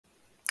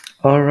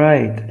All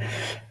right.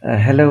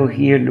 Hello,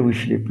 here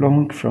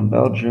Louis-Philippe from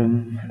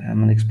Belgium.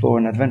 I'm an explorer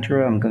and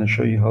adventurer. I'm going to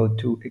show you how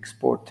to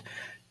export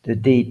the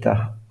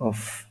data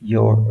of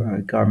your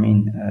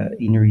Garmin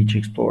Inreach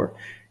Explorer.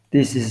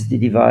 This is the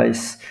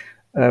device.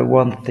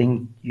 One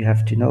thing you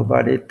have to know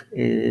about it,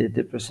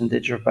 the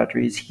percentage of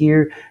battery is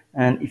here,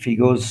 and if it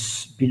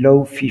goes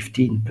below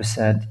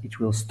 15%, it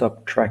will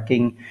stop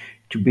tracking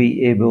to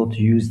be able to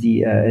use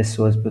the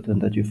SOS button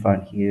that you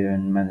find here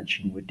and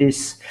managing with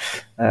this.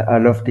 I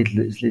love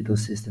this little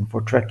system for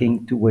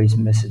tracking, two-way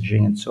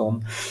messaging, and so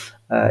on.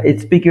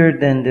 It's bigger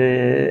than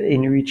the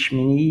Inreach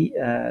Mini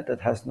that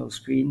has no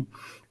screen.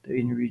 The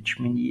Inreach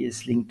Mini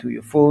is linked to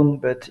your phone,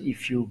 but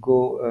if you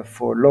go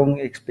for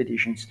long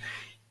expeditions,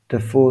 the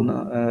phone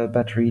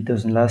battery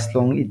doesn't last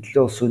long. It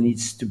also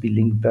needs to be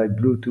linked by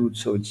Bluetooth,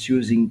 so it's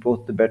using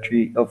both the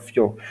battery of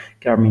your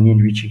Garmin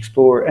Inreach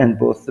Explorer and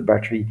both the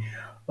battery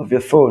of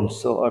your phone.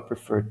 So I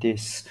prefer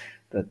this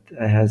that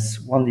has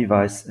one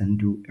device and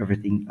do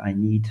everything I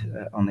need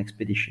on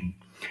expedition.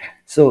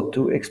 So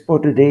to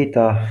export the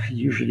data,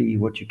 usually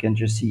what you can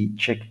just see,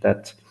 check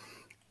that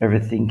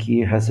everything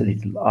here has a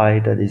little eye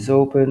that is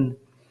open.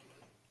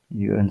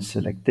 You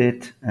unselect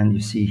it and you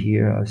see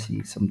here, I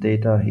see some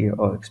data here,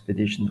 or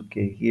expedition,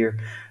 okay, here.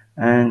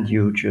 And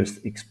you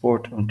just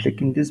export on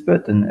clicking this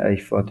button.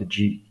 If I want the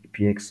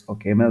GPX,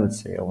 okay, now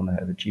let's say I want to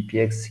have a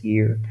GPX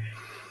here,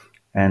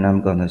 and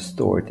I'm gonna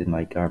store it in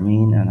my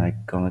Garmin, and I'm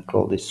gonna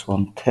call this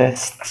one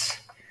tests.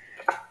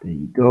 There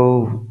you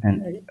go.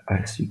 And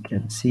as you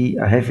can see,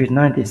 I have here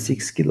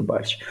 96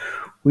 kilobytes,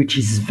 which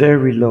is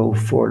very low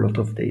for a lot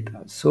of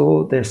data.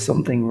 So there's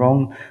something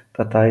wrong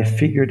that I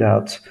figured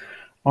out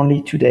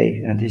only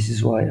today, and this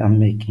is why I'm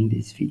making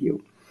this video.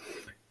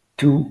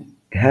 To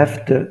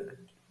have the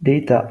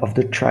data of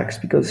the tracks,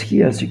 because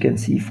here, as you can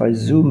see, if I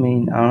zoom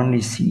in, I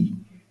only see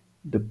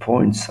the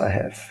points I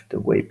have, the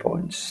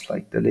waypoints,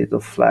 like the little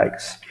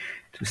flags.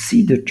 To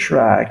see the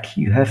track,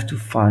 you have to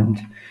find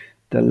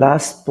the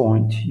last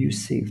point you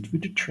saved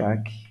with the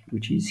track,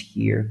 which is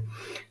here.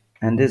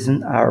 And there's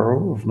an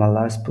arrow of my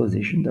last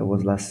position, that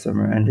was last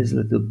summer, and there's a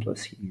little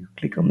plus here. You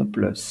click on the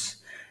plus,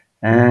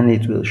 and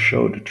it will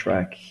show the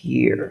track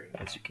here.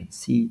 As you can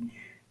see,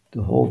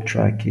 the whole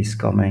track is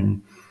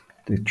coming.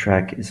 The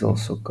track is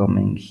also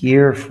coming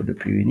here for the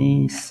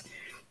Pyrenees.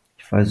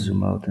 If I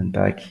zoom out and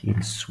back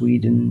in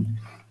Sweden,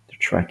 the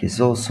track is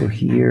also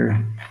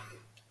here.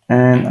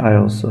 And I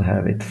also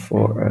have it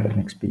for an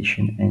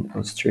expedition in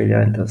Australia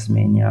and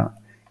Tasmania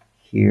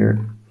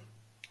here,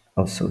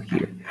 also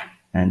here.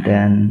 And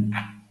then,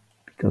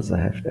 because I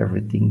have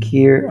everything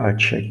here, I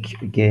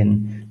check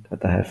again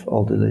that I have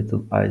all the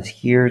little eyes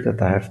here,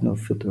 that I have no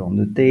filter on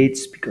the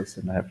dates, because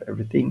then I have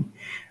everything.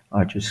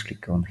 I just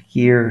click on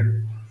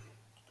here.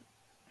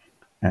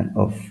 And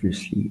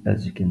obviously,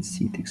 as you can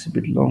see, it takes a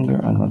bit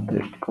longer. I'm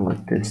going to call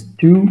it test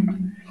 2.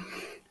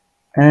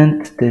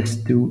 And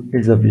test 2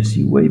 is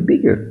obviously way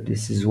bigger.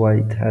 This is why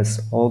it has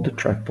all the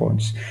track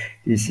points.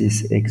 This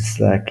is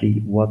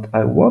exactly what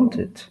I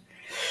wanted.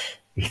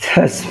 It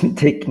has been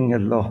taking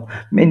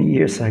many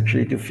years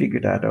actually to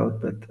figure that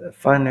out, but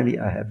finally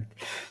I have it.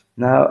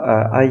 Now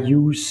I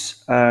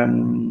use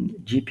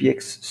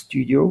GPX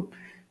STUDIO.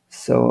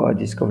 So I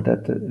discovered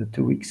that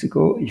 2 weeks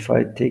ago. If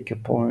I take a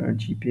point or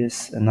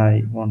GPS and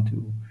I want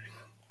to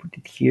put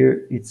it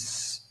here,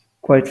 it's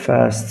quite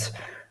fast,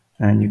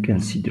 and you can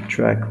see the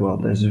track. Well,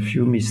 there's a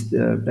few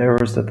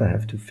errors that I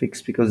have to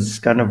fix because it's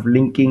kind of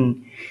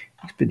linking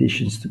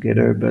expeditions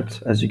together. But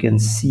as you can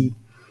see,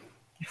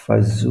 if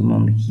I zoom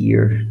on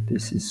here,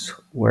 this is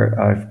where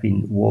I've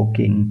been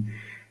walking.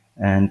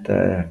 And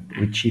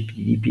with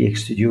GPX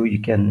STUDIO, you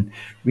can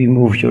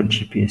remove your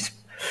GPS.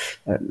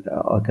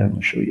 I'm going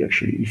to show you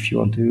actually. If you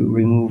want to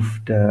remove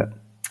the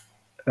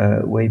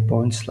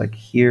waypoints, like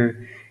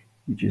here,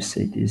 you just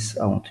say this: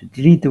 I want to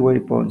delete the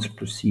waypoints,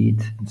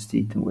 proceed,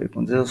 instead the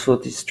waypoints. There's also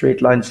these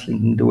straight lines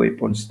linking the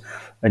waypoints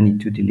I need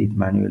to delete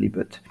manually,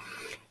 but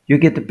you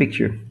get the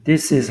picture.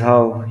 This is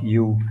how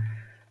you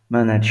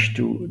manage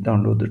to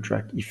download the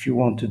track. If you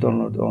want to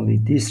download only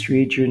this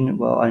region,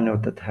 well, I know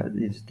that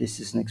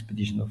this is an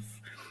expedition of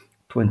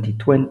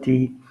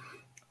 2020.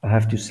 I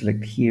have to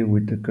select here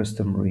with the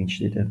custom range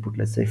date and put,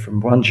 let's say,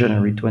 from 1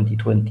 January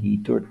 2020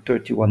 to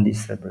 31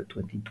 December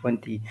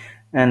 2020,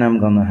 and I'm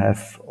gonna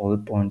have all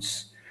the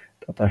points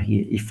that are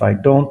here. If I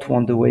don't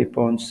want the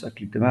waypoints, I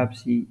click the map.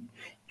 See,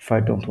 if I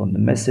don't want the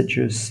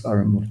messages, I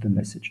remove the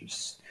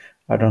messages.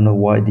 I don't know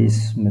why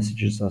these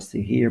messages are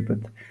still here, but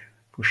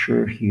for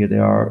sure here they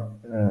are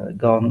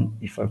gone.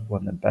 If I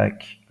want them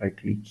back, I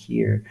click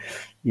here.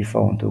 If I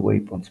want the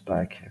waypoints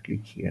back, I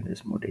click here, and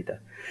there's more data.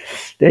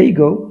 There you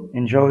go.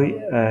 Enjoy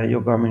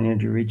your Garmin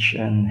Inreach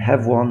and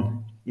have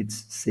one.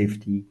 It's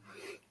safety.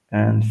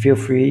 And feel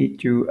free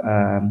to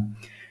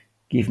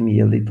give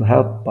me a little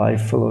help by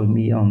following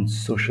me on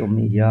social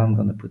media. I'm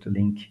going to put a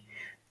link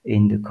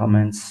in the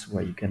comments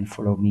where you can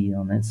follow me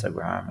on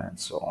Instagram and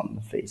so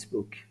on,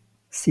 Facebook.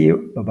 See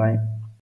you. Bye-bye.